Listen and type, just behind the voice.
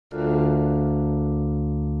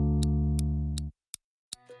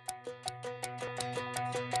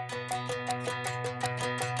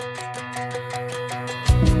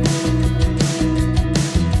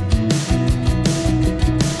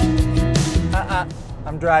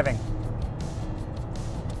I'm driving.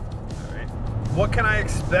 All right. What can I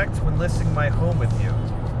expect when listing my home with you?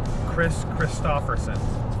 Chris Christopherson.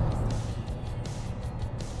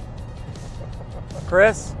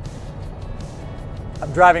 Chris,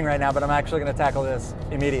 I'm driving right now, but I'm actually going to tackle this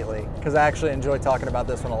immediately because I actually enjoy talking about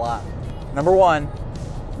this one a lot. Number one,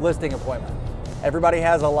 listing appointment. Everybody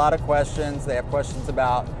has a lot of questions. They have questions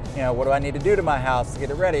about, what do I need to do to my house to get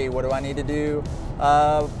it ready? What do I need to do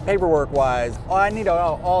paperwork-wise? Oh, I need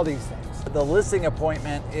all these things. The listing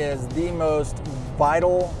appointment is the most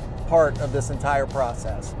vital part of this entire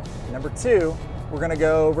process. Number two, we're going to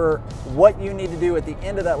go over what you need to do at the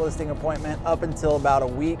end of that listing appointment up until about a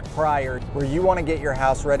week prior, where you want to get your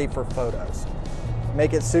house ready for photos.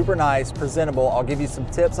 Make it super nice, presentable. I'll give you some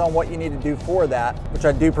tips on what you need to do for that, which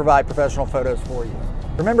I do provide professional photos for you.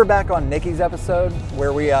 Remember back on Nikki's episode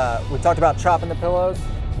where we talked about chopping the pillows?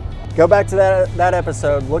 Go back to that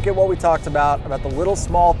episode, look at what we talked about the little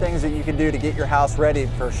small things that you can do to get your house ready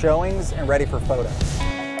for showings and ready for photos.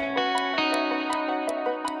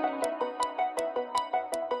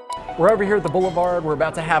 We're over here at the Boulevard, we're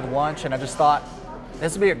about to have lunch, and I just thought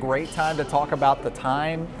this would be a great time to talk about the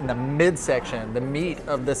time in the midsection, the meat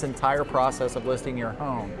of this entire process of listing your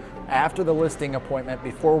home. After the listing appointment,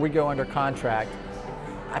 before we go under contract,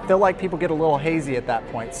 I feel like people get a little hazy at that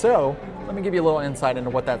point. So let me give you a little insight into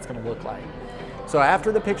what that's gonna look like. So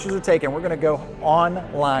after the pictures are taken, we're gonna go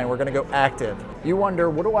online, we're gonna go active. You wonder,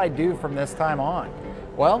 what do I do from this time on?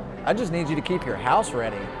 Well, I just need you to keep your house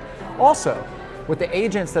ready. Also, with the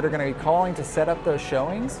agents that are gonna be calling to set up those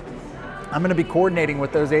showings, I'm gonna be coordinating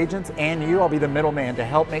with those agents and you. I'll be the middleman to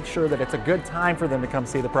help make sure that it's a good time for them to come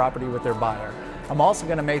see the property with their buyer. I'm also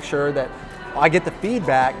gonna make sure that I get the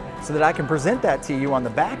feedback so that I can present that to you on the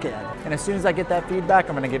back end. And as soon as I get that feedback,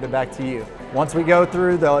 I'm gonna give it back to you. Once we go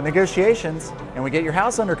through the negotiations and we get your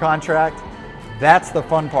house under contract, that's the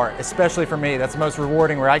fun part, especially for me. That's the most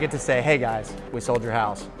rewarding, where I get to say, hey guys, we sold your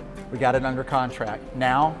house. We got it under contract.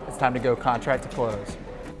 Now it's time to go contract to close.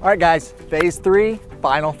 All right guys, phase 3,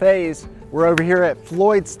 final phase. We're over here at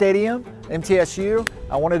Floyd Stadium, MTSU.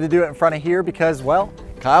 I wanted to do it in front of here because, well,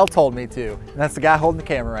 Kyle told me to. And that's the guy holding the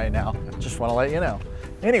camera right now. Just want to let you know.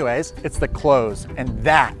 Anyways, it's the close, and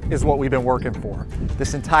that is what we've been working for.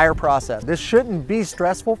 This entire process. This shouldn't be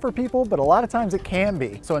stressful for people, but a lot of times it can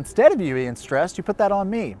be. So instead of you being stressed, you put that on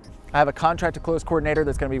me. I have a contract to close coordinator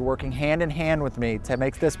that's going to be working hand in hand with me to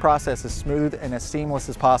make this process as smooth and as seamless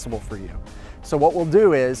as possible for you. So what we'll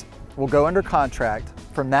do is, we'll go under contract.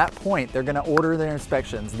 From that point, they're gonna order their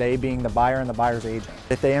inspections, they being the buyer and the buyer's agent.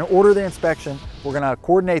 If they order the inspection, we're gonna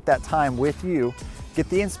coordinate that time with you, get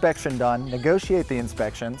the inspection done, negotiate the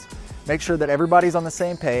inspections, make sure that everybody's on the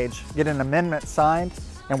same page, get an amendment signed,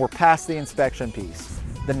 and we're past the inspection piece.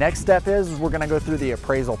 The next step is we're gonna go through the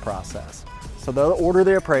appraisal process. So they'll order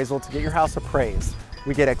the appraisal to get your house appraised.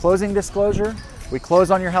 We get a closing disclosure, we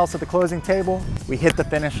close on your house at the closing table, we hit the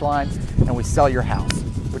finish line, and we sell your house,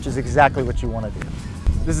 which is exactly what you want to do.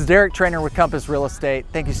 This is Derek, trainer with Compass Real Estate.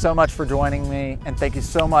 Thank you so much for joining me, and thank you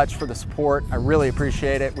so much for the support. I really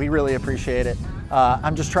appreciate it. We really appreciate it.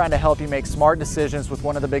 I'm just trying to help you make smart decisions with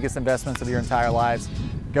one of the biggest investments of your entire lives.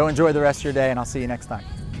 Go enjoy the rest of your day, and I'll see you next time.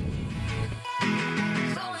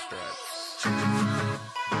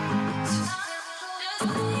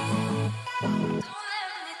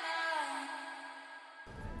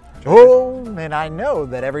 Oh, and I know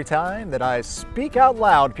that every time that I speak out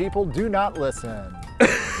loud, people do not listen.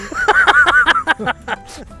 I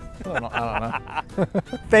don't know.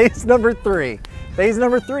 Phase number 3. Phase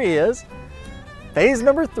number 3 is, phase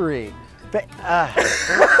number 3.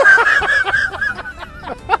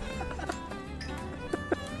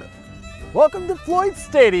 Welcome to Floyd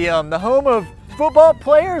Stadium, the home of football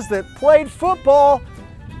players that played football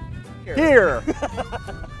here.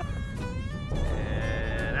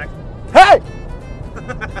 Hey!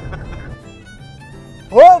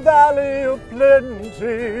 Oh, Valley of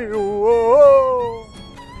Plenty, oh.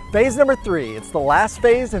 Phase number 3, it's the last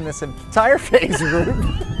phase in this entire phase group.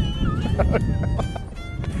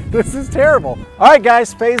 This is terrible. All right,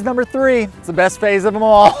 guys, phase number 3. It's the best phase of them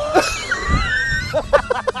all.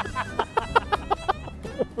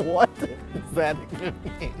 What does that mean?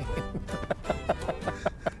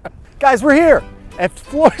 Guys, we're here at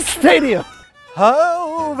Floyd Stadium.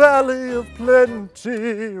 Oh, Valley of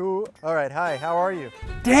Plenty. All right, hi, how are you?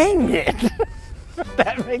 Dang it!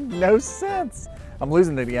 That made no sense. I'm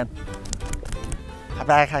losing it again. Ha,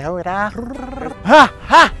 ha,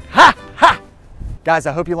 ha, ha! Guys,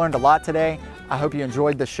 I hope you learned a lot today. I hope you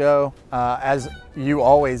enjoyed the show, as you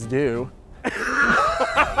always do.